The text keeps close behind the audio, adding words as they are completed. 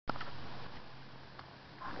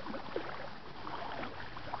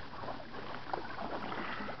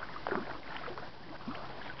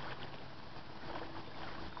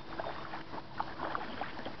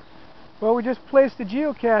Well, we just placed a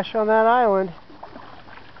geocache on that island.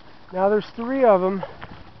 Now there's 3 of them.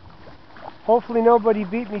 Hopefully nobody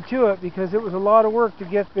beat me to it because it was a lot of work to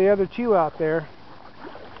get the other 2 out there.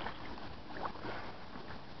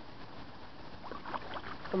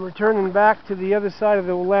 I'm returning back to the other side of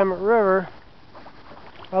the Willamette River.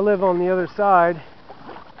 I live on the other side.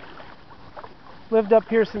 Lived up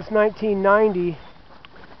here since 1990,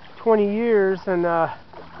 20 years, and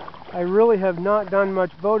I really have not done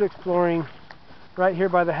much boat exploring right here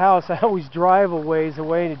by the house. I always drive a ways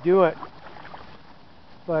away to do it.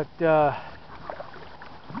 But I'll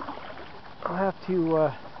have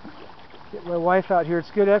to get my wife out here.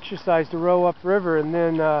 It's good exercise to row upriver and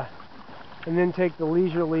then take the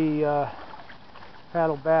leisurely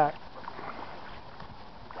paddle back.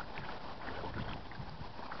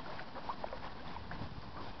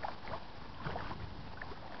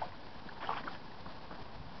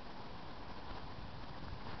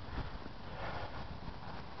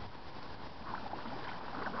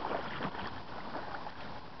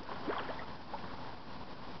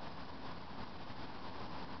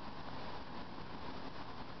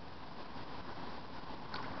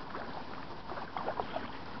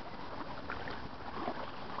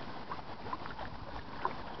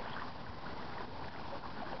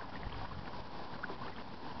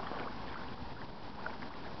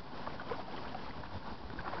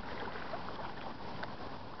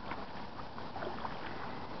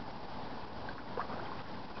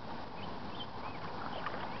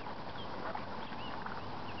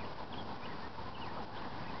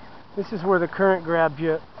 This is where the current grabs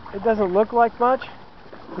you. It doesn't look like much,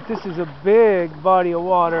 but this is a big body of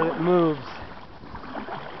water that moves.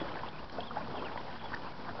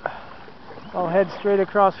 I'll head straight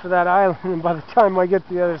across for that island, and by the time I get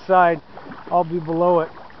to the other side, I'll be below it.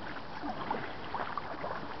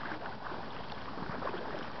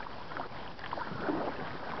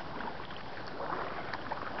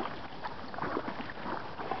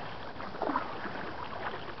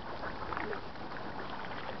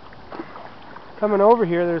 Coming over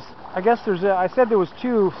here, I said there was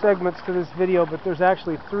 2 segments to this video, but there's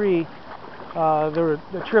actually 3.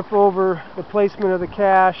 The trip over, the placement of the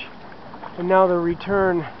cache, and now the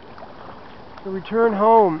return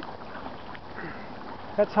home.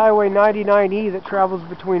 That's Highway 99E that travels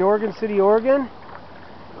between Oregon City, Oregon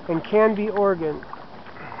and Canby, Oregon.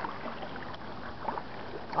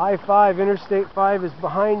 I-5, Interstate 5 is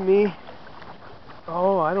behind me.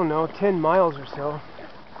 Oh, I don't know, 10 miles or so.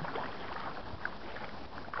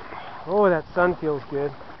 Oh, that sun feels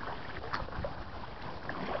good.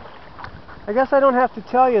 I guess I don't have to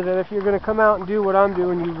tell you that if you're going to come out and do what I'm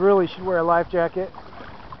doing, you really should wear a life jacket.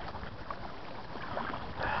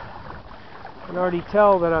 I can already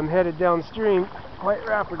tell that I'm headed downstream quite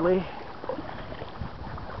rapidly.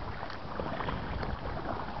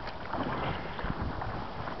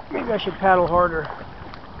 Maybe I should paddle harder.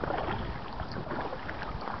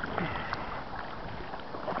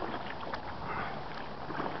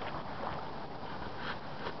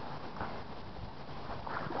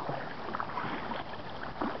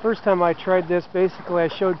 First time I tried this, basically I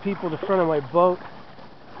showed people the front of my boat.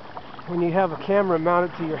 When you have a camera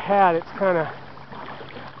mounted to your hat, it's kind of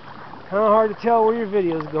hard to tell where your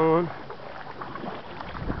video's going.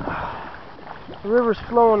 The river's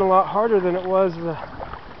flowing a lot harder than it was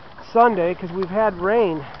Sunday because we've had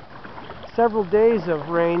rain. Several days of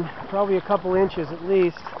rain, probably a couple inches at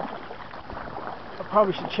least. I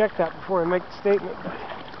probably should check that before I make the statement.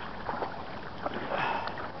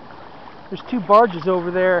 There's 2 barges over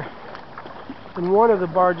there, and one of the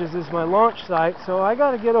barges is my launch site, so I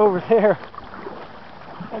got to get over there,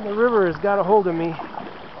 and the river has got a hold of me.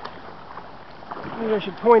 Maybe I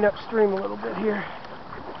should point upstream a little bit here.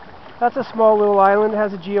 That's a small little island, it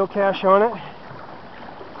has a geocache on it.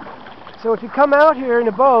 So if you come out here in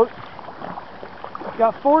a boat, you've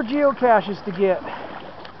got 4 geocaches to get.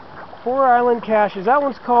 4 island caches. That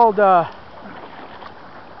one's called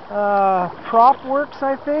Prop Works,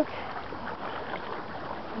 I think.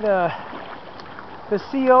 The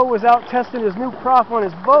CO was out testing his new prop on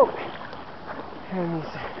his boat, and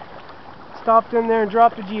he's stopped in there and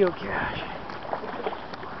dropped a geocache.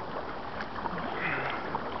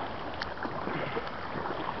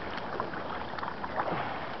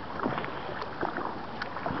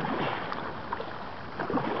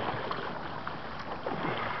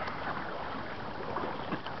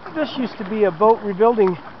 This used to be a boat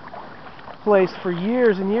rebuilding place for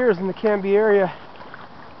years and years in the Canby area.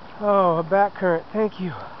 Oh, a back current. Thank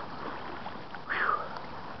you. Whew.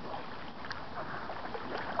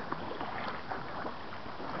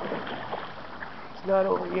 It's not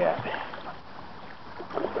over yet.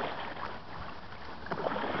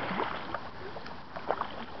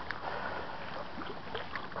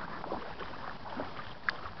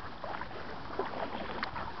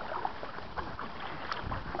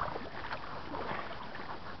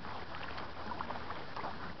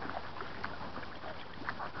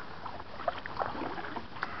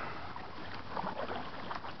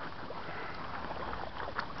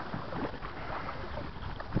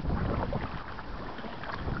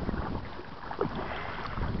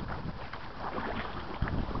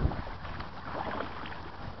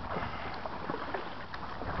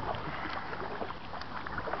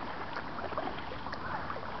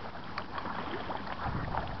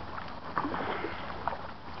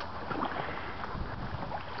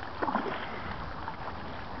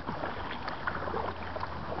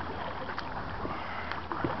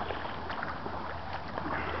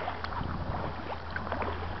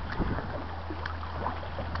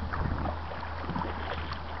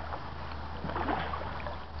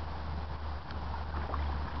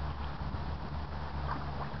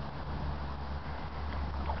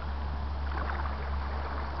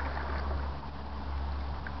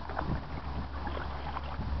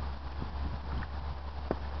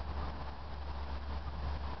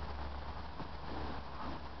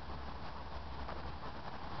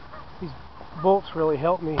 These bolts really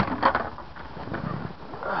help me.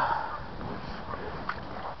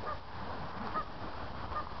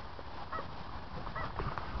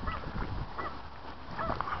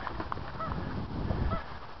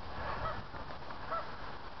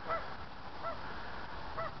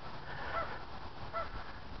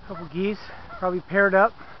 Couple geese, probably paired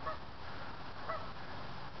up.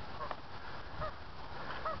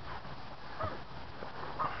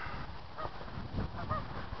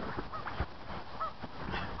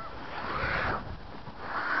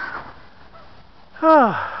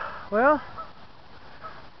 Well,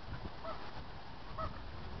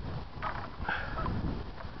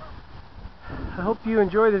 I hope you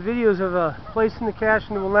enjoy the videos of a place in the cache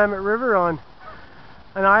in the Willamette River on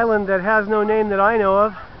an island that has no name that I know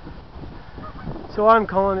of. So I'm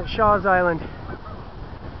calling it Shaw's Island,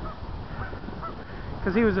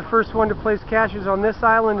 because he was the first one to place caches on this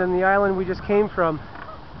island and the island we just came from,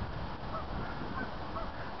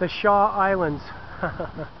 the Shaw Islands.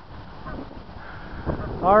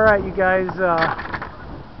 Alright, you guys,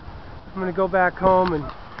 I'm going to go back home and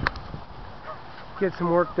get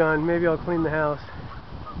some work done. Maybe I'll clean the house.